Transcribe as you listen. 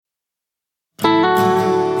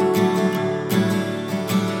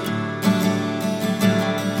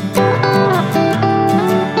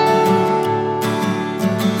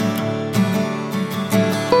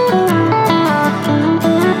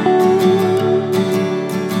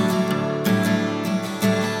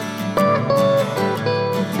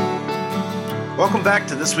Welcome back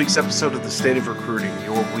to this week's episode of the State of Recruiting,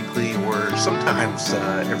 your weekly or sometimes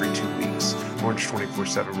every 2 weeks Orange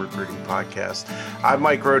 24/7 recruiting podcast. I'm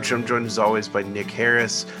Mike Roach. I'm joined as always by Nick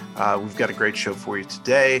Harris. We've got a great show for you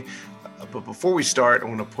today. But before we start, I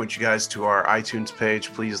want to point you guys to our iTunes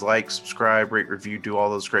page. Please like, subscribe, rate, review, do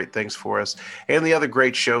all those great things for us. And the other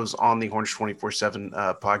great shows on the Orange 24/7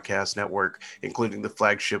 podcast network, including The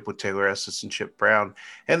Flagship with Taylor Estes and Chip Brown,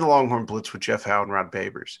 and the Longhorn Blitz with Jeff Howe and Rod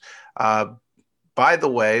Babers. By the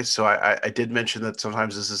way, so I did mention that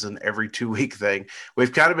sometimes this is an every 2 week thing.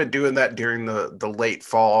 We've kind of been doing that during the late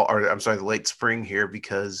fall, or I'm sorry, the late spring here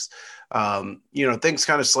because, things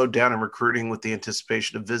kind of slowed down in recruiting with the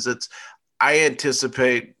anticipation of visits. I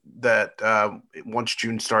anticipate that once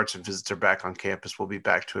June starts and visits are back on campus, we'll be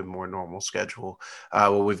back to a more normal schedule.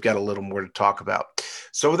 We've got a little more to talk about.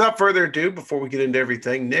 So without further ado, before we get into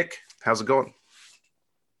everything, Nick, how's it going?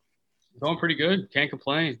 Going pretty good. Can't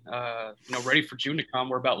complain. Ready for June to come.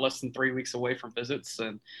 We're about less than 3 weeks away from visits,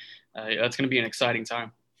 and that's going to be an exciting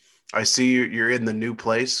time. I see you're in the new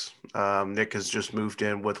place. Nick has just moved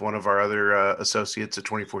in with one of our other associates at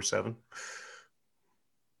 24/7.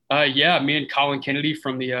 Yeah, me and Colin Kennedy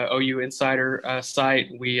from the OU Insider site,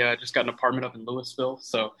 we just got an apartment up in Louisville.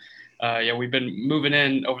 So, we've been moving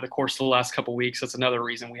in over the course of the last couple of weeks. That's another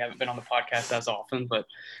reason we haven't been on the podcast as often. But,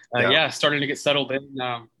 starting to get settled in.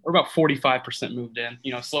 We're about 45% moved in,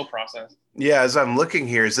 slow process. Yeah, as I'm looking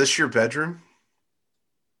here, is this your bedroom?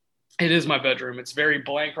 It is my bedroom. It's very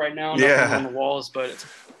blank right now. Yeah. Nothing on the walls, but it's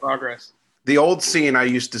progress. The old scene I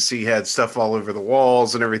used to see had stuff all over the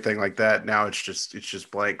walls and everything like that. Now it's just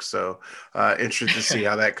blank. So interested to see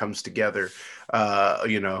how that comes together,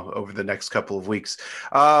 over the next couple of weeks.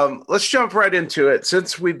 Let's jump right into it.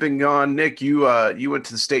 Since we've been gone, Nick, you went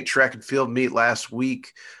to the state track and field meet last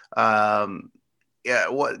week.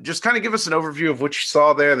 Just kind of give us an overview of what you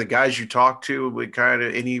saw there, the guys you talked to, with kind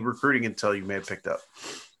of any recruiting intel you may have picked up.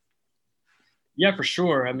 Yeah, for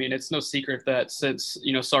sure. I mean, it's no secret that since,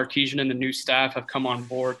 Sarkisian and the new staff have come on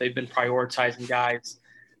board, they've been prioritizing guys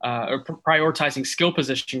or prioritizing skill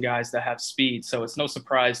position guys that have speed. So it's no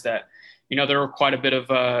surprise that, there were quite a bit of,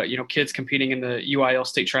 kids competing in the UIL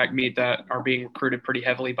state track meet that are being recruited pretty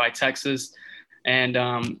heavily by Texas.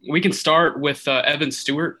 And we can start with Evan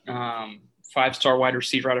Stewart, 5-star wide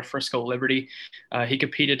receiver out of Frisco Liberty. He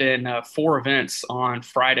competed in 4 events on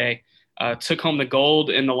Friday. Took home the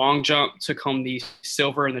gold in the long jump, took home the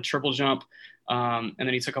silver in the triple jump, and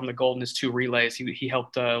then he took home the gold in his 2 relays. He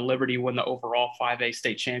helped Liberty win the overall 5A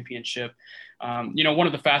state championship. One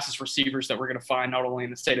of the fastest receivers that we're going to find not only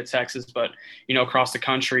in the state of Texas, but, across the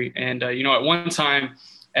country. And, at one time,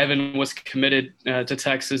 Evan was committed to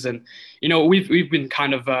Texas. And, we've been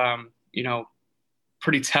kind of,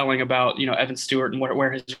 pretty telling about, Evan Stewart and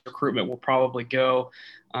where his recruitment will probably go.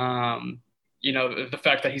 The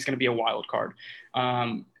fact that he's going to be a wild card.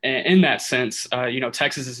 And in that sense,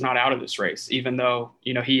 Texas is not out of this race, even though,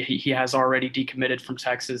 he has already decommitted from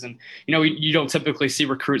Texas. And, you don't typically see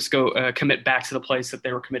recruits go commit back to the place that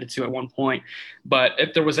they were committed to at one point. But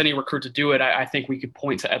if there was any recruit to do it, I think we could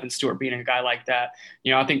point to Evan Stewart being a guy like that.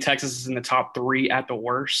 I think Texas is in the top 3 at the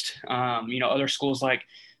worst. Other schools like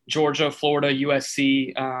Georgia, Florida,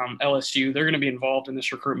 USC, LSU, they're going to be involved in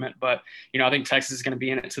this recruitment. But, I think Texas is going to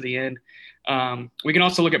be in it to the end. We can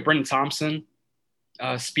also look at Brendan Thompson,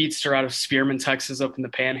 speedster out of Spearman, Texas, up in the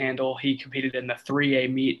Panhandle. He competed in the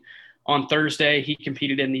 3A meet on Thursday. He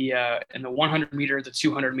competed in the 100 meter, the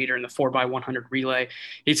 200 meter, and the 4x100 relay.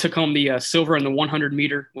 He took home the silver in the 100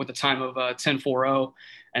 meter with a time of 10:40,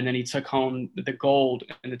 and then he took home the gold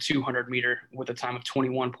in the 200 meter with a time of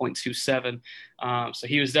 21.27. So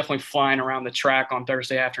he was definitely flying around the track on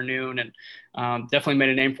Thursday afternoon, and definitely made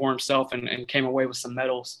a name for himself and came away with some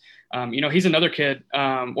medals. He's another kid,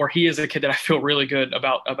 or he is a kid that I feel really good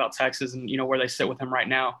about Texas and, where they sit with him right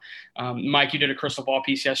now. Mike, you did a crystal ball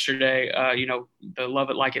piece yesterday, the love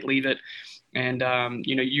it, like it, leave it. And,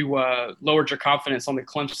 you lowered your confidence on the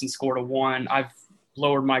Clemson score to 1. I've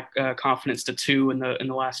lowered my confidence to 2 in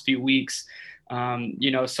the last few weeks.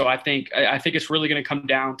 So I think it's really going to come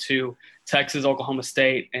down to Texas, Oklahoma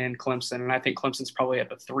State, and Clemson. And I think Clemson's probably at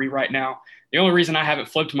the 3 right now. The only reason I haven't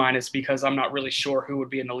flipped mine is because I'm not really sure who would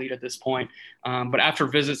be in the lead at this point. But after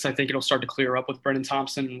visits, I think it'll start to clear up with Brendan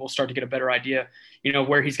Thompson, and we'll start to get a better idea,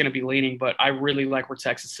 where he's going to be leaning. But I really like where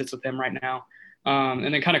Texas sits with him right now.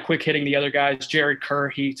 And then kind of quick hitting the other guys, Jared Kerr,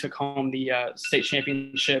 he took home the state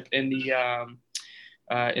championship in the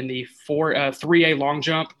 3A long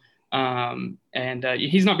jump. And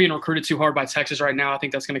he's not being recruited too hard by Texas right now. I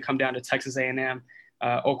think that's going to come down to Texas A&M,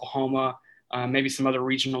 Oklahoma, maybe some other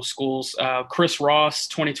regional schools. Chris Ross,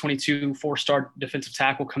 2022 four-star defensive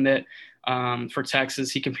tackle commit for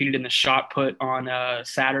Texas. He competed in the shot put on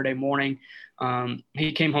Saturday morning.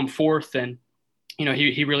 He came home fourth, and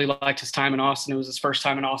he really liked his time in Austin. It was his first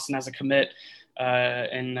time in Austin as a commit.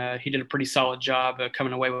 And he did a pretty solid job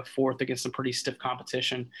coming away with fourth against some pretty stiff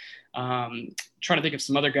competition. Trying to think of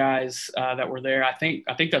some other guys that were there. I think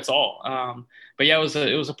that's all. But yeah,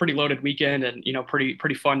 it was a pretty loaded weekend, and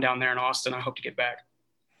pretty fun down there in Austin. I hope to get back.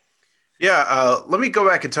 Yeah, let me go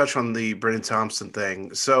back and touch on the Brennan Thompson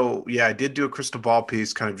thing. So, yeah, I did do a crystal ball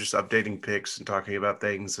piece, kind of just updating picks and talking about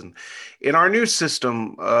things. And in our new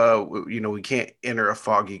system, we can't enter a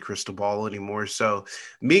foggy crystal ball anymore. So,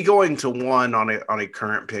 me going to one on a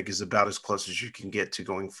current pick is about as close as you can get to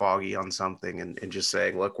going foggy on something and just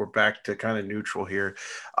saying, look, we're back to kind of neutral here.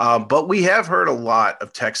 But we have heard a lot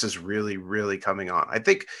of Texas really, really coming on. I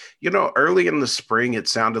think, early in the spring, it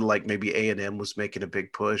sounded like maybe A&M was making a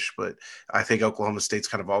big push, but I think Oklahoma State's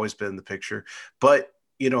kind of always been in the picture. But,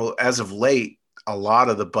 as of late, a lot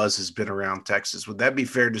of the buzz has been around Texas. Would that be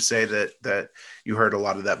fair to say that you heard a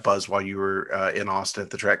lot of that buzz while you were in Austin at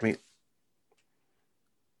the track meet?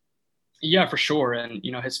 Yeah, for sure. And,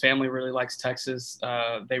 his family really likes Texas.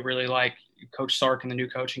 They really like Coach Sark and the new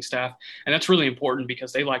coaching staff. And that's really important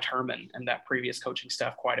because they liked Herman and that previous coaching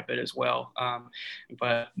staff quite a bit as well.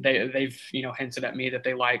 But they've, hinted at me that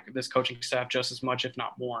they like this coaching staff just as much, if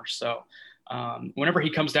not more. So whenever he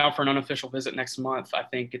comes down for an unofficial visit next month, I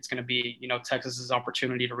think it's going to be, Texas's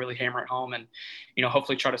opportunity to really hammer it home and,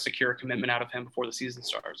 hopefully try to secure a commitment out of him before the season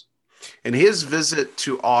starts. And his visit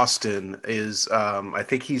to Austin is, I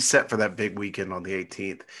think he's set for that big weekend on the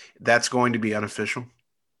 18th. That's going to be unofficial?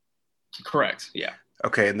 Correct, yeah.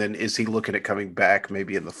 Okay, and then is he looking at coming back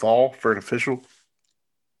maybe in the fall for an official?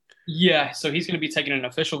 Yeah, so he's going to be taking an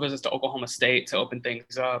official visit to Oklahoma State to open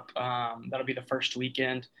things up. That'll be the first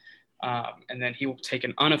weekend. And then he will take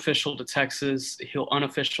an unofficial to Texas. He'll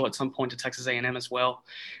unofficial at some point to Texas A&M as well.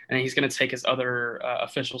 And then he's going to take his other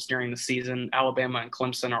officials during the season. Alabama and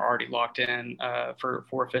Clemson are already locked in for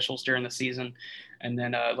officials during the season. And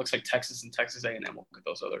then it looks like Texas and Texas A&M will get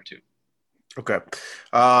those other two. Okay.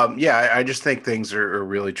 I just think things are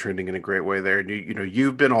really trending in a great way there. And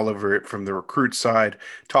you've been all over it from the recruit side,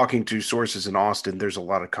 talking to sources in Austin. There's a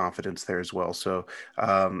lot of confidence there as well. So,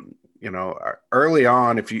 early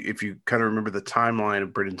on, if you kind of remember the timeline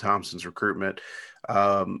of Brennan Thompson's recruitment,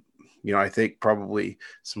 I think probably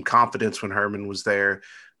some confidence when Herman was there.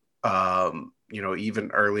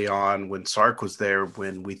 Even early on when Sark was there,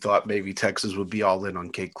 when we thought maybe Texas would be all in on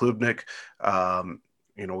Cade Klubnik.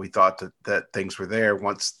 We thought that things were there.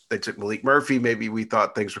 Once they took Malik Murphy, maybe we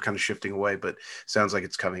thought things were kind of shifting away, but sounds like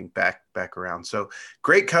it's coming back around. So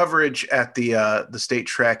great coverage at the state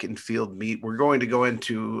track and field meet. We're going to go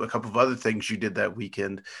into a couple of other things you did that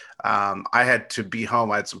weekend. I had to be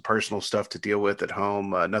home. I had some personal stuff to deal with at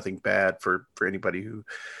home. Nothing bad for anybody who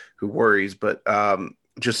worries, but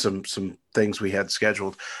just some things we had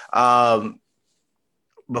scheduled.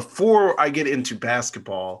 Before I get into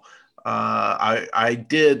basketball, I've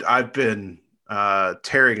been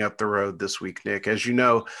tearing up the road this week, Nick. As you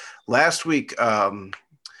know, last week,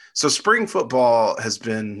 so spring football has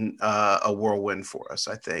been a whirlwind for us,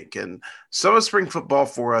 I think. And some of spring football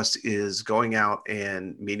for us is going out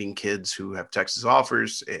and meeting kids who have Texas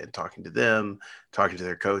offers and talking to them, talking to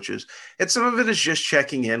their coaches. And some of it is just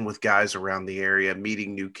checking in with guys around the area,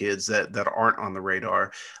 meeting new kids that aren't on the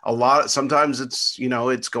radar. Sometimes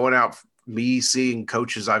it's going out, me seeing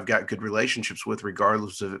coaches I've got good relationships with,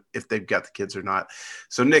 regardless of if they've got the kids or not.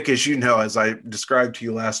 So, Nick, as you know, as I described to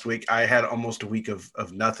you last week, I had almost a week of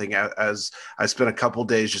nothing, as I spent a couple of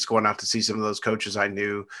days just going out to see some of those coaches I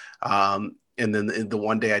knew. And then the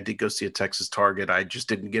one day I did go see a Texas Target, I just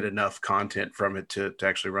didn't get enough content from it to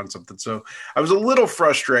actually run something. So I was a little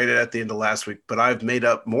frustrated at the end of last week, but I've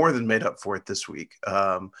more than made up for it this week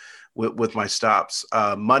with my stops.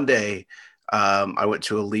 Monday, I went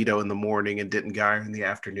to Aledo in the morning and Denton Guyer in the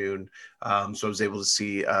afternoon. So I was able to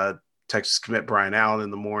see Texas commit Brian Allen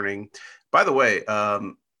in the morning. By the way, I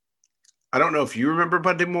don't know if you remember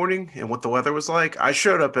Monday morning and what the weather was like. I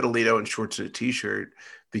showed up at Aledo in shorts and a t-shirt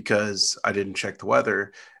because I didn't check the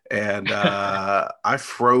weather. And I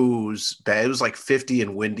froze bad. It was like 50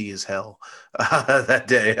 and windy as hell that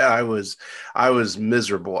day. I was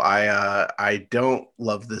miserable. I don't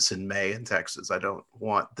love this in May in Texas. I don't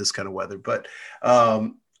want this kind of weather, but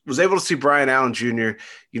was able to see Brian Allen Jr.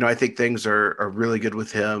 I think things are really good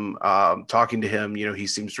with him. Talking to him, he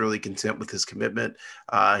seems really content with his commitment.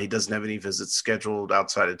 He doesn't have any visits scheduled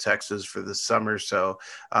outside of Texas for this summer. So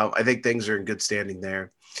I think things are in good standing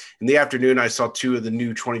there. In the afternoon, I saw two of the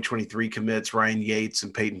new 2023 commits, Ryan Yates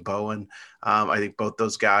and Peyton Bowen. I think both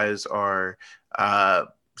those guys are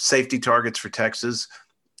safety targets for Texas.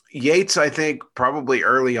 Yates, I think probably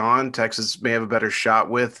early on, Texas may have a better shot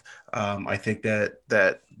with. I think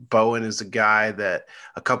that Bowen is a guy that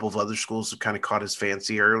a couple of other schools have kind of caught his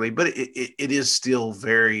fancy early, but it is still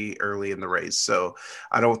very early in the race. So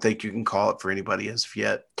I don't think you can call it for anybody as of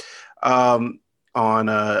yet. On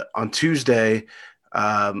Tuesday,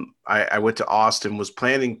 I went to Austin, was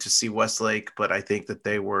planning to see Westlake, but I think that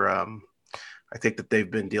they were I think that they've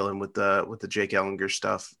been dealing with the Jake Ellinger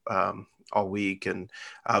stuff all week, and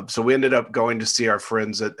so we ended up going to see our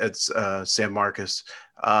friends at San Marcos.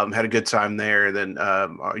 Had a good time there, and then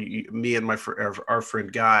me and our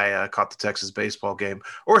friend Guy caught the Texas baseball game,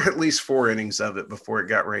 or at least 4 innings of it before it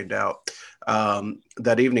got rained out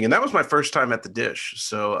that evening, and that was my first time at the Dish,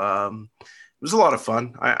 so it was a lot of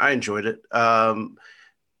fun. I enjoyed it.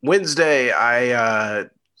 Wednesday,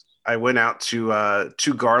 I went out to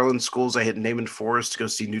 2 Garland schools. I hit Naaman Forest to go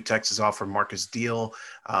see New Texas offer Marcus Deal,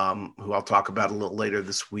 who I'll talk about a little later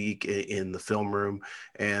this week in the film room.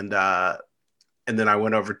 And then I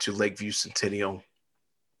went over to Lakeview Centennial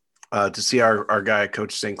to see our guy,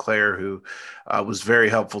 Coach St. Clair, who was very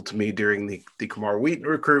helpful to me during the Kamar Wheaton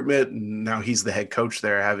recruitment. And now he's the head coach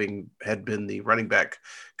there, had been the running back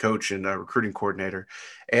coach and recruiting coordinator.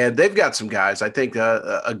 And they've got some guys. I think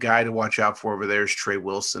a guy to watch out for over there is Trey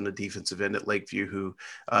Wilson, a defensive end at Lakeview, who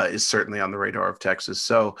is certainly on the radar of Texas.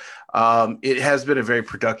 So it has been a very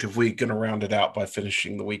productive week. Going to round it out by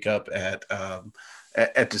finishing the week up at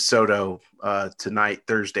DeSoto tonight,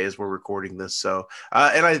 Thursday, as we're recording this. So,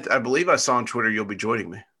 and I believe I saw on Twitter you'll be joining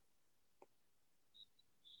me.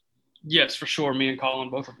 Yes, for sure. Me and Colin,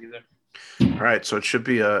 both of you there. All right, so it should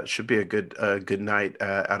be a good night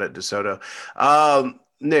out at DeSoto.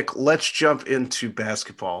 Nick, let's jump into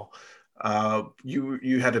basketball.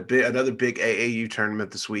 You had another big AAU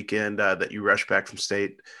tournament this weekend that you rushed back from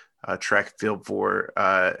state track and field for.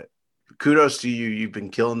 Kudos to you. You've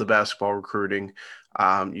been killing the basketball recruiting.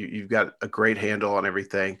 You've got a great handle on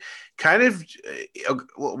everything.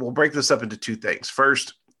 We'll break this up into 2 things.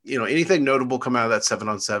 First, anything notable come out of that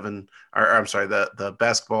 7-on-7, or I'm sorry, the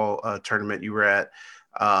basketball tournament you were at?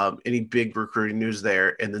 Any big recruiting news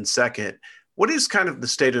there? And then second, what is kind of the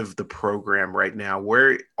state of the program right now?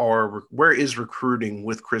 Where is recruiting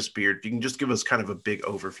with Chris Beard? If you can just give us kind of a big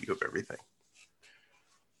overview of everything.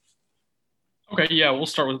 Okay, yeah, we'll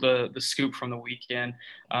start with the scoop from the weekend.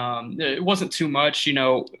 It wasn't too much,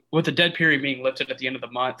 with the dead period being lifted at the end of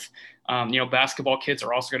the month. Basketball kids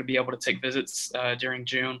are also going to be able to take visits during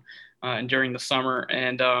June and during the summer,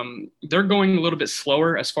 and they're going a little bit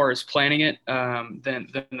slower as far as planning it than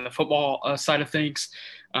the football side of things.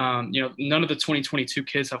 None of the 2022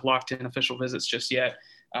 kids have locked in official visits just yet,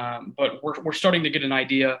 but we're starting to get an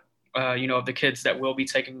idea, of the kids that will be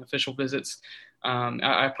taking official visits.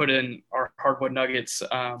 I put in our Hardwood Nuggets,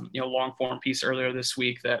 long form piece earlier this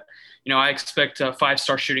week that, I expect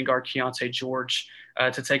 5-star shooting guard Keontae George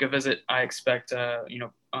to take a visit. I expect,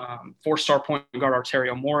 4-star point guard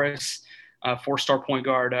Arterio Morris, 4-star point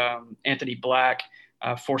guard Anthony Black,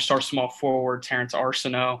 4-star small forward Terrence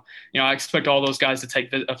Arsenault. I expect all those guys to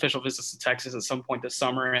take official visits to Texas at some point this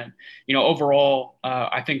summer. And, overall,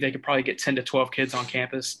 I think they could probably get 10 to 12 kids on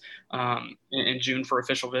campus in June for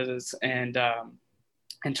official visits. And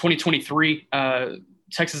in 2023,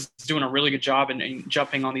 Texas is doing a really good job in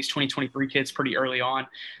jumping on these 2023 kids pretty early on.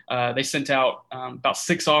 They sent out about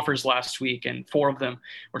 6 offers last week, and 4 of them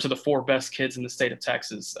were to the 4 best kids in the state of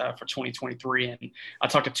Texas for 2023. And I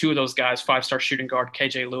talked to 2 of those guys, 5-star shooting guard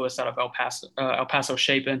KJ Lewis out of El Paso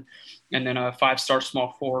Chapin, and then a 5-star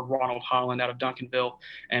small forward Ronald Holland out of Duncanville.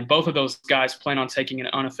 And both of those guys plan on taking an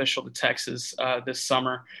unofficial to Texas this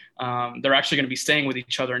summer. They're actually going to be staying with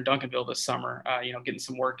each other in Duncanville this summer, getting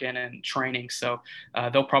some work in and training. So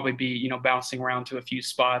they'll probably be, bouncing around to a few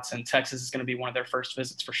spots, and Texas is going to be one of their first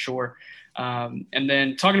visits for sure. And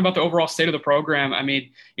then talking about the overall state of the program, I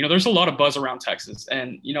mean, there's a lot of buzz around Texas.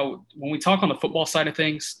 And, when we talk on the football side of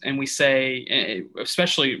things and we say,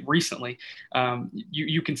 especially recently,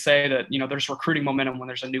 you can say that, there's recruiting momentum when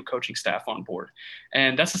there's a new coaching staff on board.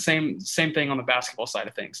 And that's the same thing on the basketball side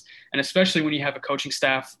of things. And especially when you have a coaching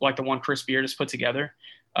staff like the one Chris Beard has put together,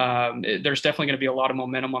 there's definitely going to be a lot of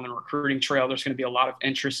momentum on the recruiting trail. There's going to be a lot of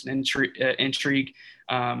interest and intrigue.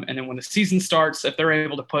 And then when the season starts, if they're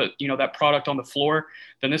able to put, that product on the floor,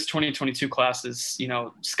 then this 2022 class is,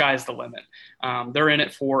 sky's the limit. They're in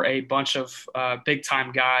it for a bunch of big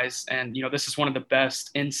time guys. And, this is one of the best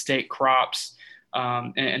in-state crops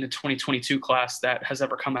in the 2022 class that has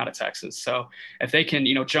ever come out of Texas. So if they can,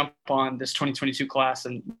 jump on this 2022 class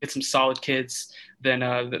and get some solid kids, then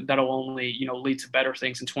that'll only, lead to better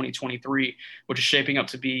things in 2023, which is shaping up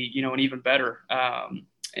to be, an even better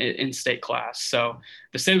in-state class. So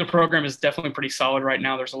the state of the program is definitely pretty solid right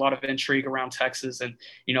now. There's a lot of intrigue around Texas, and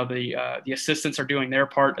the assistants are doing their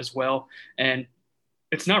part as well. And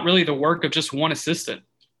it's not really the work of just one assistant.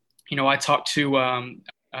 I talked to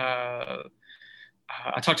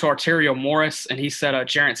Arterio Morris, and he said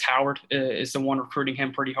Jarence Howard is the one recruiting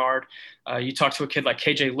him pretty hard. You talk to a kid like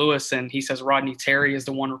KJ Lewis, and he says Rodney Terry is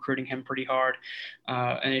the one recruiting him pretty hard.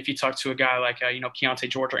 And if you talk to a guy like Keontae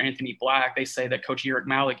George or Anthony Black, they say that Coach Eric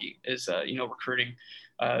Malagi is recruiting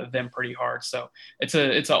them pretty hard. So it's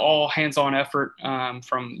a all hands-on effort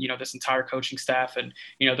from this entire coaching staff, and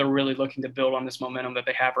they're really looking to build on this momentum that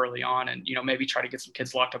they have early on, and maybe try to get some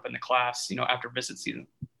kids locked up in the class after visit season.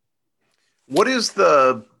 What is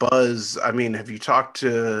the buzz? I mean, have you talked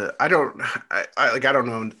to? I don't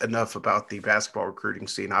know enough about the basketball recruiting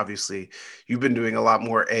scene. Obviously, you've been doing a lot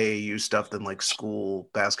more AAU stuff than like school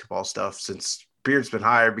basketball stuff since Beard's been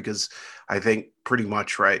hired, because I think pretty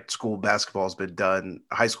much school basketball has been done,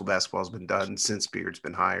 high school basketball has been done since Beard's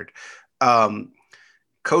been hired.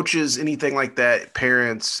 Coaches, anything like that,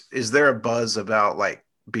 parents, is there a buzz about like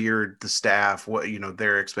Beard, the staff, what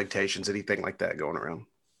their expectations, anything like that going around?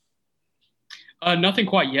 Nothing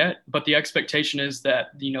quite yet, but the expectation is that,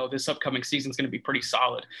 this upcoming season is going to be pretty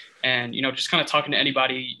solid. And, just kind of talking to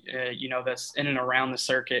anybody, that's in and around the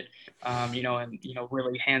circuit, and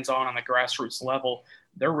really hands-on on the grassroots level,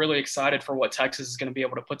 they're really excited for what Texas is going to be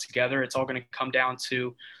able to put together. It's all going to come down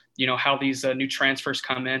to, how these new transfers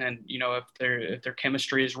come in, and, if their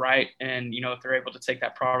chemistry is right, and, if they're able to take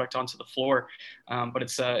that product onto the floor. But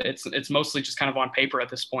it's mostly just kind of on paper at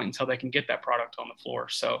this point until they can get that product on the floor.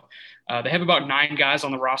 So they have about 9 guys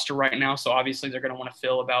on the roster right now. So obviously they're going to want to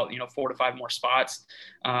fill about, 4 to 5 more spots.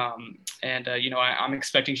 I'm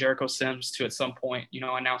expecting Jericho Sims to at some point,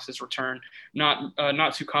 announce his return.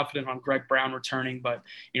 Not too confident on Greg Brown returning, but,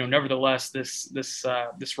 nevertheless,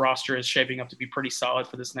 this roster is shaping up to be pretty solid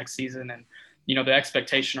for this next season. And, the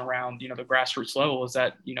expectation around, the grassroots level is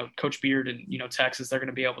that, Coach Beard and, Texas, they're going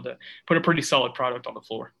to be able to put a pretty solid product on the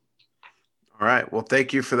floor. All right. Well,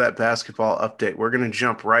 thank you for that basketball update. We're going to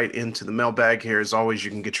jump right into the mailbag here. As always,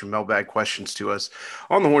 you can get your mailbag questions to us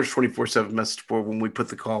on the Horns 24/7 message board when we put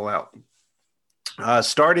the call out.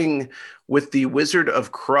 Starting with the Wizard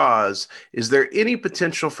of Cross, is there any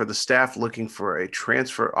potential for the staff looking for a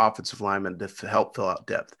transfer offensive lineman to help fill out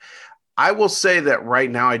depth? I will say that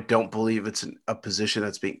right now, I don't believe it's a position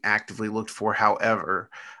that's being actively looked for.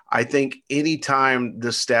 However, I think anytime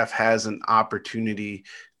the staff has an opportunity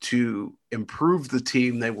to improve the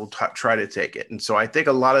team, they will try to take it. And so I think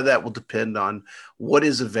a lot of that will depend on what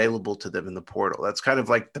is available to them in the portal. That's kind of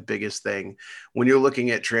like the biggest thing when you're looking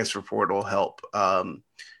at transfer portal help.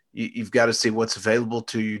 You've got to see what's available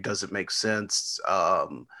to you. Does it make sense?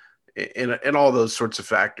 And all those sorts of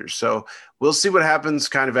factors. So we'll see what happens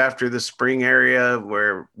kind of after the spring area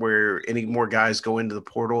where any more guys go into the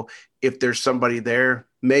portal. If there's somebody there,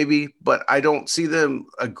 maybe, but I don't see them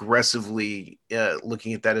aggressively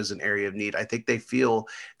looking at that as an area of need. I think they feel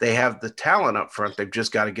they have the talent up front. They've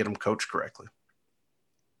just got to get them coached correctly.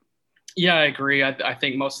 Yeah, I agree. I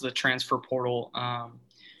think most of the transfer portal,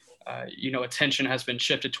 attention has been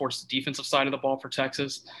shifted towards the defensive side of the ball for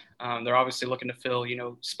Texas. They're obviously looking to fill,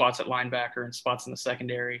 spots at linebacker and spots in the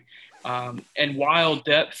secondary. And while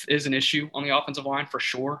depth is an issue on the offensive line for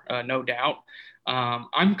sure, no doubt,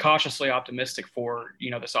 I'm cautiously optimistic for,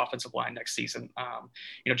 this offensive line next season.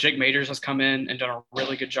 Jake Majors has come in and done a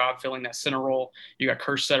really good job filling that center role. You got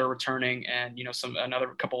Kerstetter returning, and, another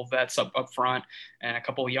couple of vets up front, and a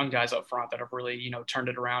couple of young guys up front that have really, turned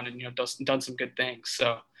it around and, done some good things.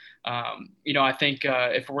 So, I think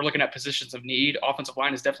if we're looking at positions of need, offensive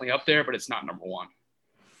line is definitely up there, but it's not number one.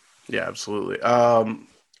 Yeah, absolutely. All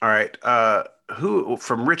right. Who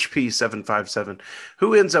from Rich P757,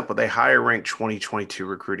 who ends up with a higher ranked 2022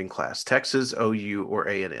 recruiting class, Texas, OU, or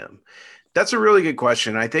A&M? That's a really good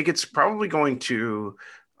question. I think it's probably going to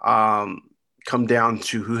come down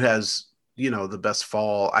to who has, the best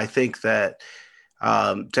fall. I think that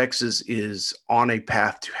Texas is on a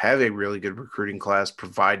path to have a really good recruiting class,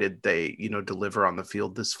 provided they, deliver on the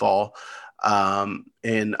field this fall.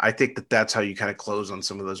 And I think that that's how you kind of close on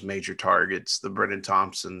some of those major targets, the Brennan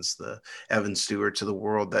Thompsons, the Evan Stewarts of the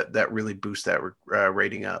world, that really boost that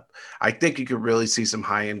rating up. I think you could really see some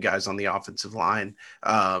high-end guys on the offensive line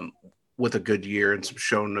with a good year and some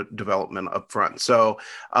shown development up front. So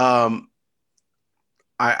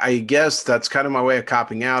I guess that's kind of my way of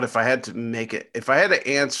copping out. If I had to make it, if I had to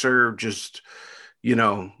answer just, you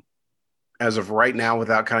know, as of right now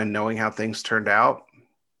without kind of knowing how things turned out,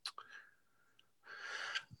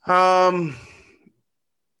 um,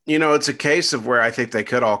 it's a case of where I think they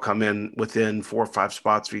could all come in within 4 or 5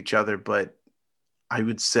 spots of each other, but I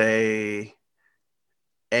would say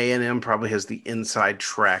A&M probably has the inside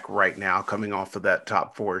track right now coming off of that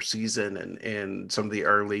top four season and some of the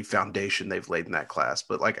early foundation they've laid in that class.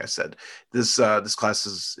 But like I said, this class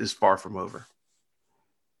is far from over.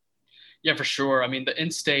 Yeah, for sure. I mean, the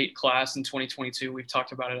in-state class in 2022, we've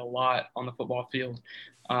talked about it a lot on the football field,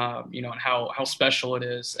 and how special it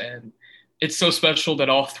is. And it's so special that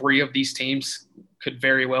all three of these teams could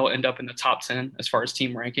very well end up in the top 10 as far as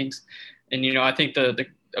team rankings. And, I think the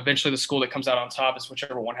eventually the school that comes out on top is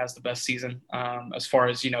whichever one has the best season, as far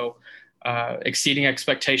as, exceeding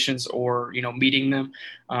expectations or, meeting them.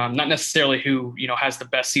 Not necessarily who, has the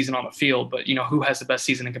best season on the field, but, who has the best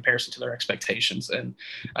season in comparison to their expectations. And,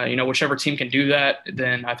 whichever team can do that,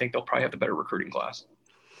 then I think they'll probably have the better recruiting class.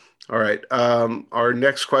 All right. Our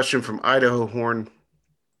next question from Idaho Horn.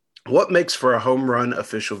 What makes for a home run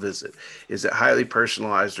official visit? Is it highly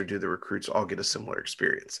personalized, or do the recruits all get a similar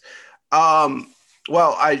experience?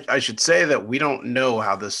 Well, I should say that we don't know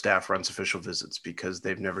how the staff runs official visits because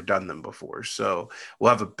they've never done them before. So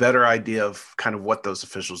we'll have a better idea of kind of what those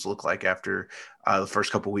officials look like after the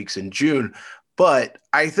first couple weeks in June. But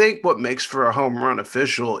I think what makes for a home run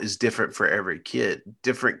official is different for every kid.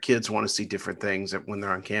 Different kids want to see different things when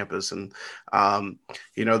they're on campus. And,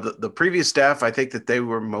 the previous staff, I think that they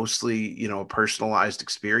were mostly, a personalized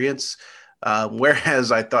experience.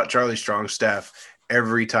 Whereas I thought Charlie Strong's staff,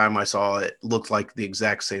 every time I saw it, looked like the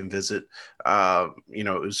exact same visit.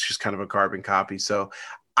 It was just kind of a carbon copy. So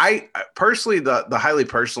I personally, the highly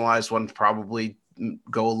personalized one probably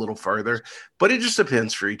go a little further, but it just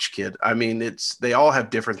depends for each kid. I mean, they all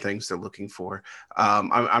have different things they're looking for.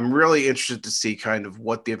 I'm really interested to see kind of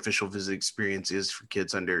what the official visit experience is for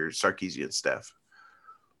kids under Sarkisian staff.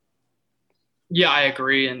 Yeah, I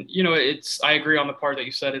agree, and I agree on the part that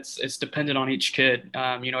you said. It's dependent on each kid.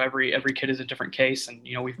 Every kid is a different case, and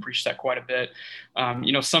we've preached that quite a bit.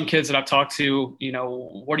 Some kids that I've talked to,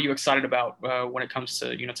 what are you excited about when it comes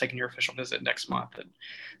to taking your official visit next month? And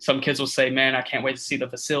some kids will say, "Man, I can't wait to see the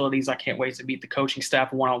facilities. I can't wait to meet the coaching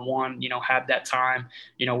staff one on one. Have that time,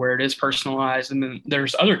 where it is personalized." And then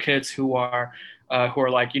there's other kids who are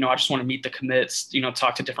like, I just want to meet the commits,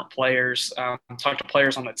 talk to different players, talk to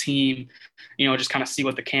players on the team, just kind of see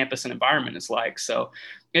what the campus and environment is like. So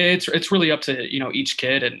it's really up to, each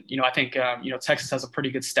kid. And, I think, Texas has a pretty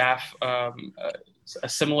good staff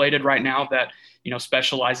assimilated right now that,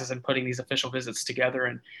 specializes in putting these official visits together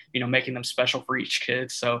and, making them special for each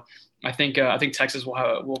kid. So I think Texas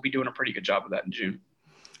will be doing a pretty good job of that in June.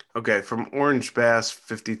 Okay, from Orange Bass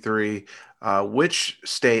 53, which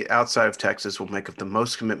state outside of Texas will make up the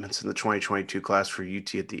most commitments in the 2022 class for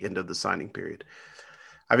UT at the end of the signing period?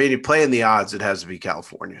 I mean, you play in the odds, it has to be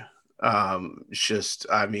California.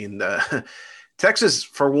 Texas,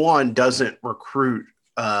 for one, doesn't recruit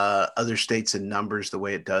other states in numbers the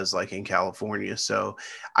way it does like in California. So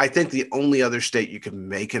I think the only other state you can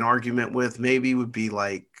make an argument with maybe would be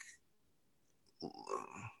like,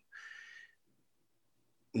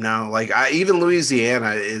 no, like even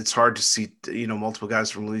Louisiana, it's hard to see, multiple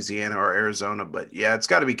guys from Louisiana or Arizona, but yeah, it's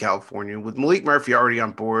got to be California with Malik Murphy already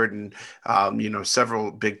on board and, several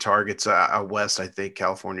big targets out west. I think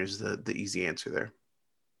California is the easy answer there.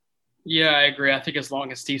 Yeah, I agree. I think as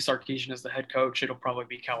long as Steve Sarkisian is the head coach, it'll probably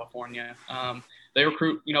be California. They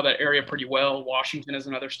recruit, that area pretty well. Washington is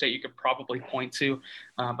another state you could probably point to,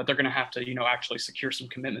 but they're going to have to, actually secure some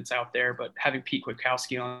commitments out there. But having Pete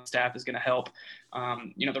Kwiatkowski on staff is going to help.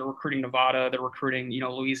 They're recruiting Nevada, they're recruiting,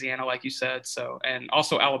 Louisiana, like you said. So, and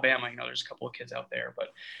also Alabama, there's a couple of kids out there. But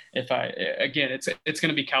it's going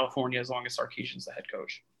to be California as long as Sarkisian's the head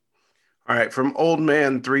coach. All right, from Old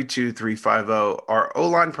Man 32350, are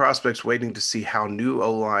O-line prospects waiting to see how this new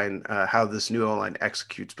O-line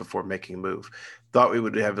executes before making a move? Thought we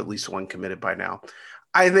would have at least one committed by now.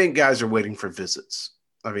 I think guys are waiting for visits.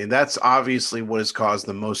 I mean, that's obviously what has caused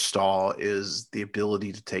the most stall is the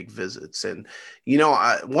ability to take visits. And,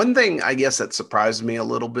 one thing I guess that surprised me a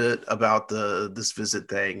little bit about this visit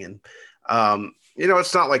thing, and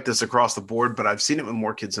it's not like this across the board, but I've seen it with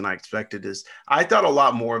more kids than I expected, is I thought a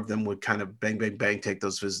lot more of them would kind of bang, bang, bang, take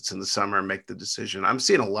those visits in the summer and make the decision. I'm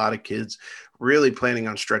seeing a lot of kids really planning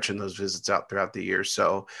on stretching those visits out throughout the year.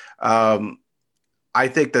 So I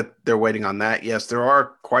think that they're waiting on that. Yes, there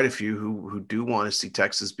are quite a few who do want to see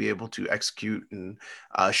Texas be able to execute and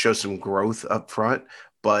show some growth up front.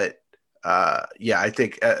 But I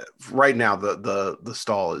think right now the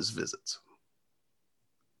stall is visits.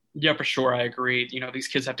 Yeah, for sure. I agree. These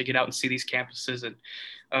kids have to get out and see these campuses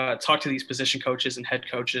and talk to these position coaches and head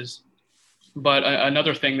coaches. But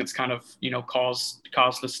another thing that's kind of,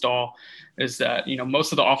 caused the stall is that,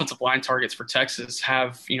 most of the offensive line targets for Texas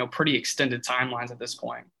have, pretty extended timelines at this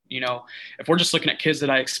point. If we're just looking at kids that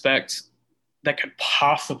I expect that could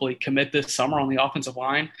possibly commit this summer on the offensive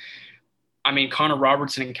line, I mean, Connor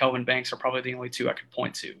Robertson and Kelvin Banks are probably the only two I could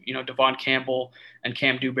point to. Devon Campbell and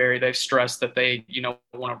Cam Dewberry, they've stressed that they,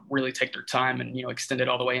 want to really take their time and, extend it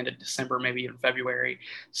all the way into December, maybe even February.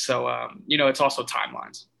 So, it's also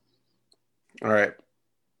timelines. All right.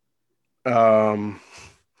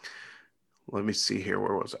 Let me see here.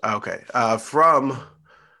 Where was I? Okay. From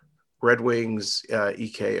Red Wings,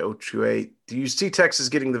 EK028. Do you see Texas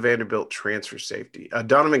getting the Vanderbilt transfer safety?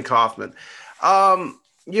 Donovan Kaufman.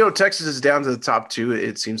 Texas is down to the top two.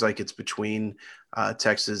 It seems like it's between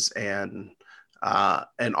Texas and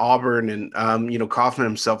Auburn. And, Kaufman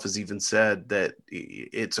himself has even said that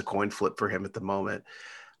it's a coin flip for him at the moment.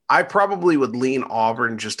 I probably would lean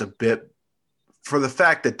Auburn just a bit for the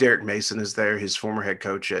fact that Derek Mason is there, his former head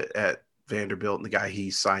coach at Vanderbilt, and the guy he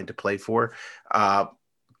signed to play for.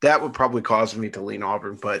 That would probably cause me to lean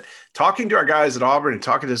Auburn. But talking to our guys at Auburn and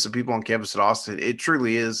talking to some people on campus at Austin, it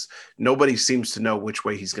truly is. Nobody seems to know which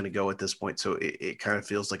way he's going to go at this point. So it kind of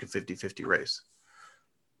feels like a 50-50 race.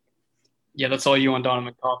 Yeah, that's all you on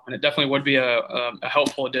Donovan Kaufman. It definitely would be a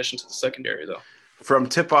helpful addition to the secondary, though. From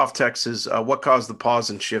Tip-Off, Texas, what caused the pause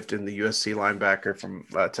and shift in the USC linebacker from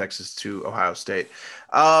Texas to Ohio State?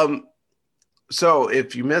 So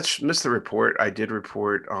if you missed the report, I did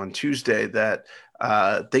report on Tuesday that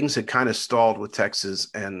things had kind of stalled with Texas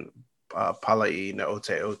and Pala'i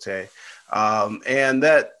Naote, and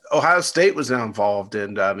that Ohio State was now involved,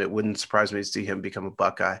 and it wouldn't surprise me to see him become a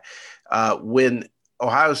Buckeye. When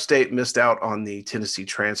Ohio State missed out on the Tennessee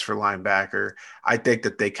transfer linebacker, I think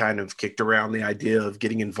that they kind of kicked around the idea of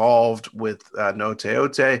getting involved with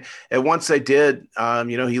Naote. And once they did,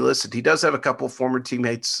 he listened. He does have a couple of former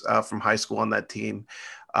teammates from high school on that team.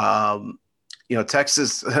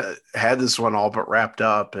 Texas had this one all but wrapped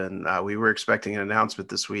up, and we were expecting an announcement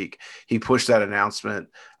this week. He pushed that announcement,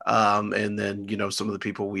 and then some of the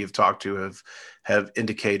people we have talked to have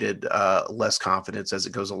indicated less confidence as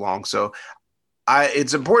it goes along. So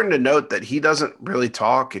it's important to note that he doesn't really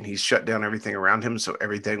talk, and he's shut down everything around him. So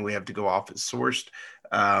everything we have to go off is sourced.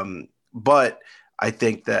 But I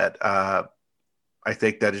think that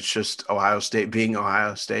it's just Ohio State being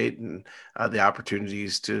Ohio State, and the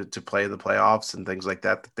opportunities to play in the playoffs and things like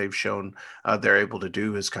that they've shown they're able to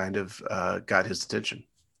do has kind of got his attention.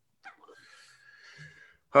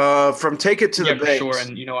 From Take It to the Banks. Sure.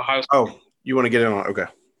 And Ohio State. Oh, you want to get in on it? Okay.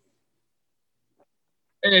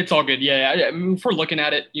 It's all good. Yeah. I mean, if we're looking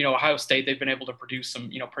at it, Ohio State, they've been able to produce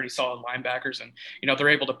some, pretty solid linebackers, and, they're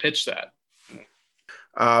able to pitch that.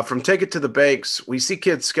 From Take It to the Banks, we see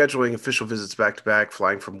kids scheduling official visits back-to-back,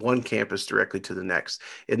 flying from one campus directly to the next.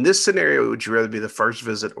 In this scenario, would you rather be the first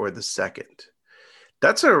visit or the second?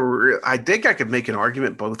 I think I could make an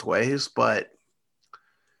argument both ways, but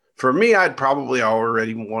for me, I'd probably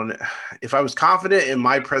already want – if I was confident in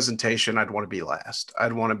my presentation, I'd want to be last.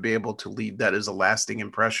 I'd want to be able to leave that as a lasting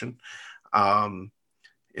impression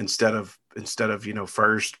instead of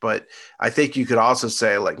first. But I think you could also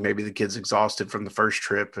say, like, maybe the kid's exhausted from the first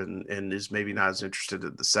trip and is maybe not as interested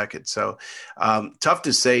in the second. So tough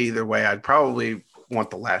to say either way. I'd probably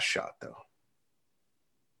want the last shot, though.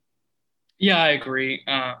 Yeah, I agree.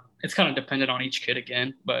 It's kind of dependent on each kid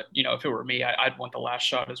again, but if it were me, I'd want the last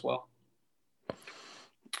shot as well.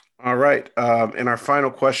 All right. And our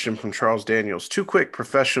final question from Charles Daniels, 2 quick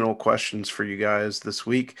professional questions for you guys this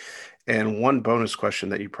week, and 1 bonus question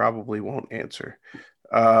that you probably won't answer.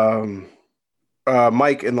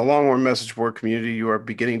 Mike, in the Longhorn message board community, you are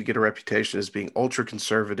beginning to get a reputation as being ultra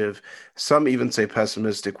conservative. Some even say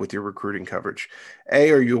pessimistic with your recruiting coverage.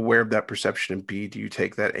 A, are you aware of that perception? And B, do you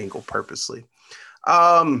take that angle purposely?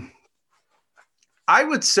 I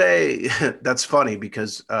would say that's funny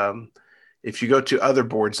because if you go to other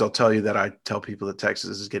boards, they'll tell you that I tell people that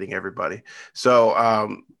Texas is getting everybody.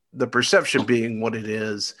 So the perception being what it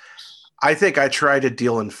is, I think I try to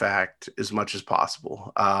deal in fact as much as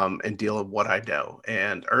possible and deal in what I know.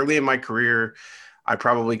 And early in my career, I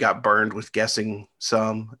probably got burned with guessing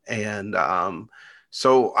some. And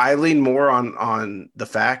so I lean more on the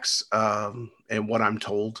facts and what I'm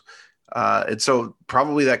told. And so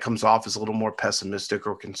probably that comes off as a little more pessimistic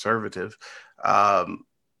or conservative. I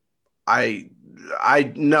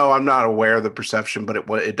know I'm not aware of the perception, but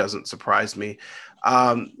it doesn't surprise me.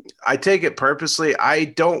 I take it purposely. I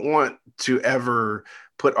don't want to ever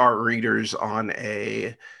put our readers on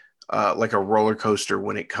like a roller coaster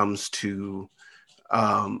when it comes to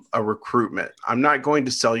a recruitment. I'm not going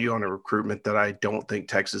to sell you on a recruitment that I don't think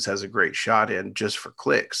Texas has a great shot in just for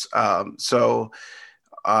clicks. So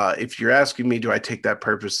if you're asking me, do I take that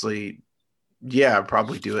purposely? Yeah, I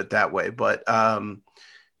probably do it that way. But,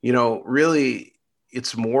 really,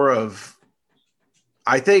 it's more of,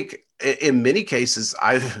 I think in many cases,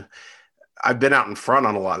 I've been out in front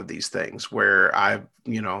on a lot of these things where I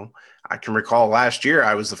can recall last year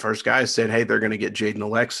I was the first guy saying, hey, they're going to get Jaden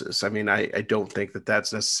Alexis. I mean, I don't think that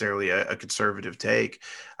that's necessarily a conservative take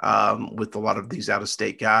with a lot of these out of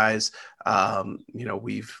state guys.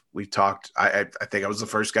 We've talked. I think I was the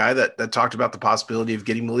first guy that talked about the possibility of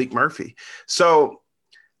getting Malik Murphy. So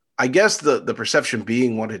I guess the perception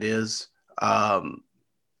being what it is.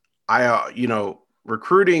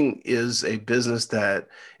 Recruiting is a business that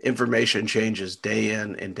information changes day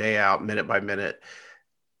in and day out, minute by minute.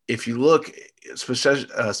 If you look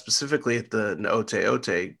specifically at the N'Ote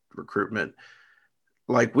Ote recruitment,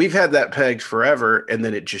 like we've had that pegged forever, and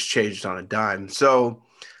then it just changed on a dime. So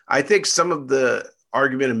I think some of the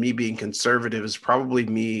argument of me being conservative is probably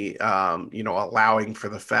me, allowing for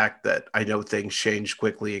the fact that I know things change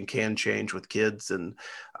quickly and can change with kids. And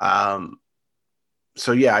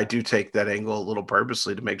so, yeah, I do take that angle a little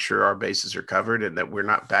purposely to make sure our bases are covered and that we're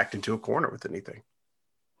not backed into a corner with anything.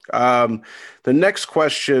 The next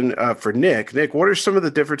question for Nick. Nick, what are some of the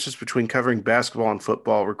differences between covering basketball and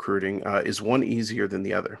football recruiting? Is one easier than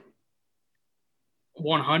the other?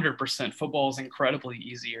 100%. Football is incredibly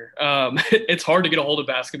easier. It's hard to get a hold of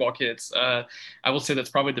basketball kids. I will say that's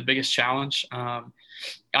probably the biggest challenge. I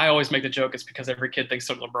always make the joke it's because every kid thinks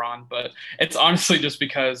they're LeBron, but it's honestly just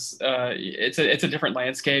because it's a different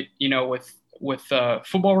landscape. With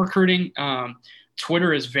football recruiting,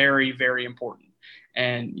 Twitter is very, very important.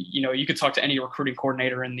 And, you could talk to any recruiting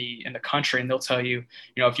coordinator in the country and they'll tell you,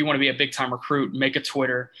 if you want to be a big time recruit, make a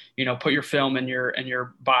Twitter, put your film in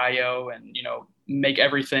your bio and, make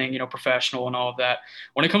everything, professional and all of that.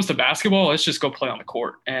 When it comes to basketball, let's just go play on the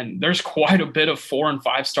court. And there's quite a bit of 4- and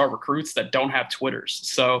 5-star recruits that don't have Twitters.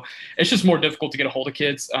 So it's just more difficult to get a hold of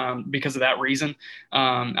kids because of that reason.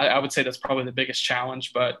 I would say that's probably the biggest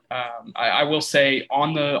challenge. But I will say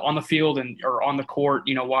on the field or on the court,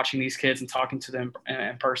 watching these kids and talking to them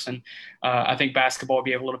in person, I think basketball will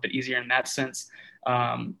be a little bit easier in that sense.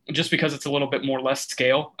 Just because it's a little bit more less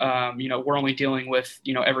scale. We're only dealing with,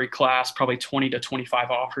 every class, probably 20 to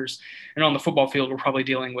 25 offers. And on the football field, we're probably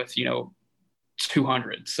dealing with,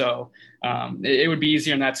 200. So it would be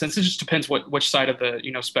easier in that sense. It just depends which side of the,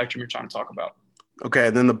 spectrum you're trying to talk about. Okay,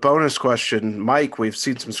 and then the bonus question, Mike, we've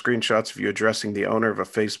seen some screenshots of you addressing the owner of a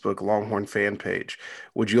Facebook Longhorn fan page.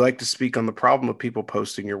 Would you like to speak on the problem of people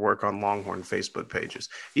posting your work on Longhorn Facebook pages?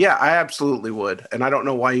 Yeah, I absolutely would. And I don't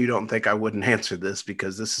know why you don't think I wouldn't answer this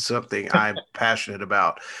because this is something I'm passionate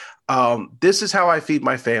about. This is how I feed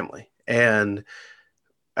my family. And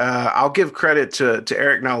I'll give credit to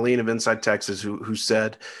Eric Naulin of Inside Texas, who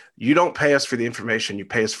said, you don't pay us for the information, you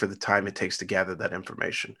pay us for the time it takes to gather that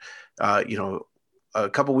information. A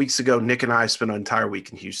couple of weeks ago, Nick and I spent an entire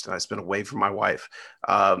week in Houston. I spent away from my wife,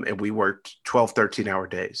 and we worked 12, 13-hour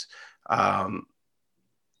days.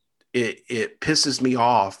 It pisses me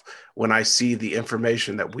off when I see the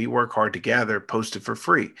information that we work hard to gather posted for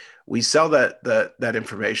free. We sell that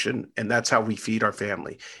information, and that's how we feed our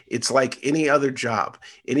family. It's like any other job.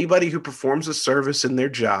 Anybody who performs a service in their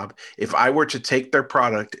job, if I were to take their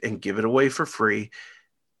product and give it away for free,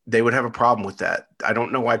 they would have a problem with that. I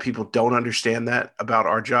don't know why people don't understand that about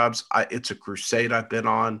our jobs. It's a crusade I've been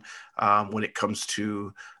on when it comes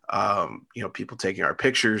to, people taking our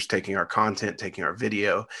pictures, taking our content, taking our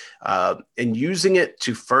video, and using it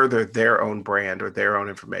to further their own brand or their own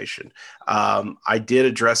information. I did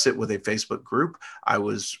address it with a Facebook group. I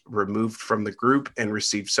was removed from the group and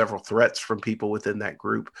received several threats from people within that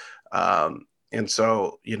group. And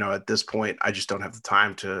so, at this point, I just don't have the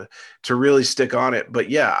time to really stick on it. But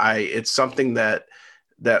yeah, it's something that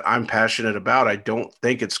I'm passionate about. I don't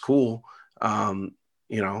think it's cool,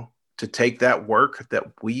 to take that work that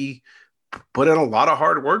we put in a lot of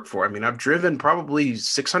hard work for. I mean, I've driven probably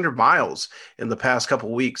 600 miles in the past couple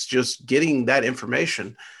of weeks just getting that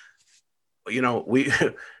information. It's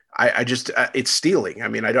stealing. I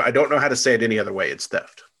mean, I don't know how to say it any other way. It's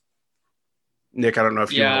theft. Nick, I don't know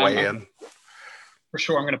if you want to weigh in. For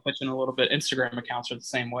sure, I'm going to pitch in a little bit. Instagram accounts are the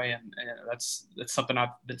same way, and that's something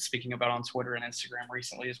I've been speaking about on Twitter and Instagram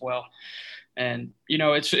recently as well. And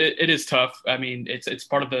it is tough. I mean, it's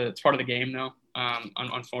part of the game, though.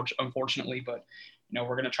 Unfortunately, but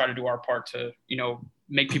we're going to try to do our part to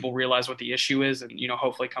make people realize what the issue is and,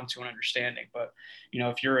 hopefully come to an understanding. But,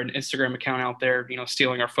 if you're an Instagram account out there,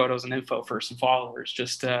 stealing our photos and info for some followers,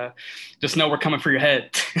 just know we're coming for your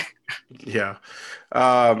head. Yeah.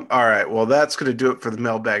 All right. Well, that's going to do it for the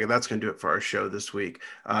mailbag, and that's going to do it for our show this week.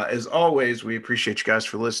 As always, we appreciate you guys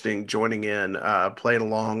for listening, joining in, playing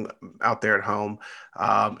along out there at home.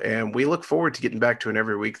 And we look forward to getting back to an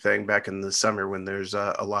every week thing back in the summer when there's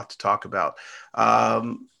a lot to talk about.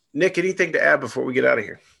 Nick, anything to add before we get out of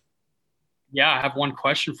here? Yeah, I have one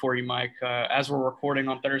question for you, Mike. As we're recording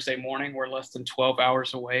on Thursday morning, we're less than 12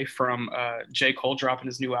 hours away from J. Cole dropping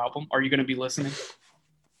his new album. Are you going to be listening?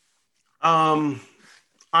 I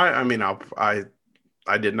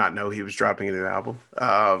did not know he was dropping a new album.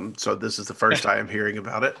 So this is the first I am hearing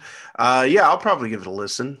about it. Yeah, I'll probably give it a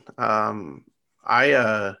listen.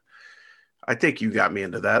 I think you got me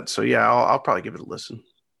into that. So yeah, I'll probably give it a listen.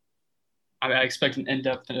 I expect an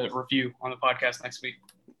in-depth review on the podcast next week.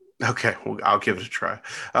 Okay, well, I'll give it a try.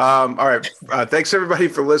 All right. Thanks everybody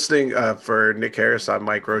for listening. For Nick Harris, I'm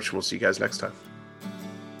Mike Roach, and we'll see you guys next time.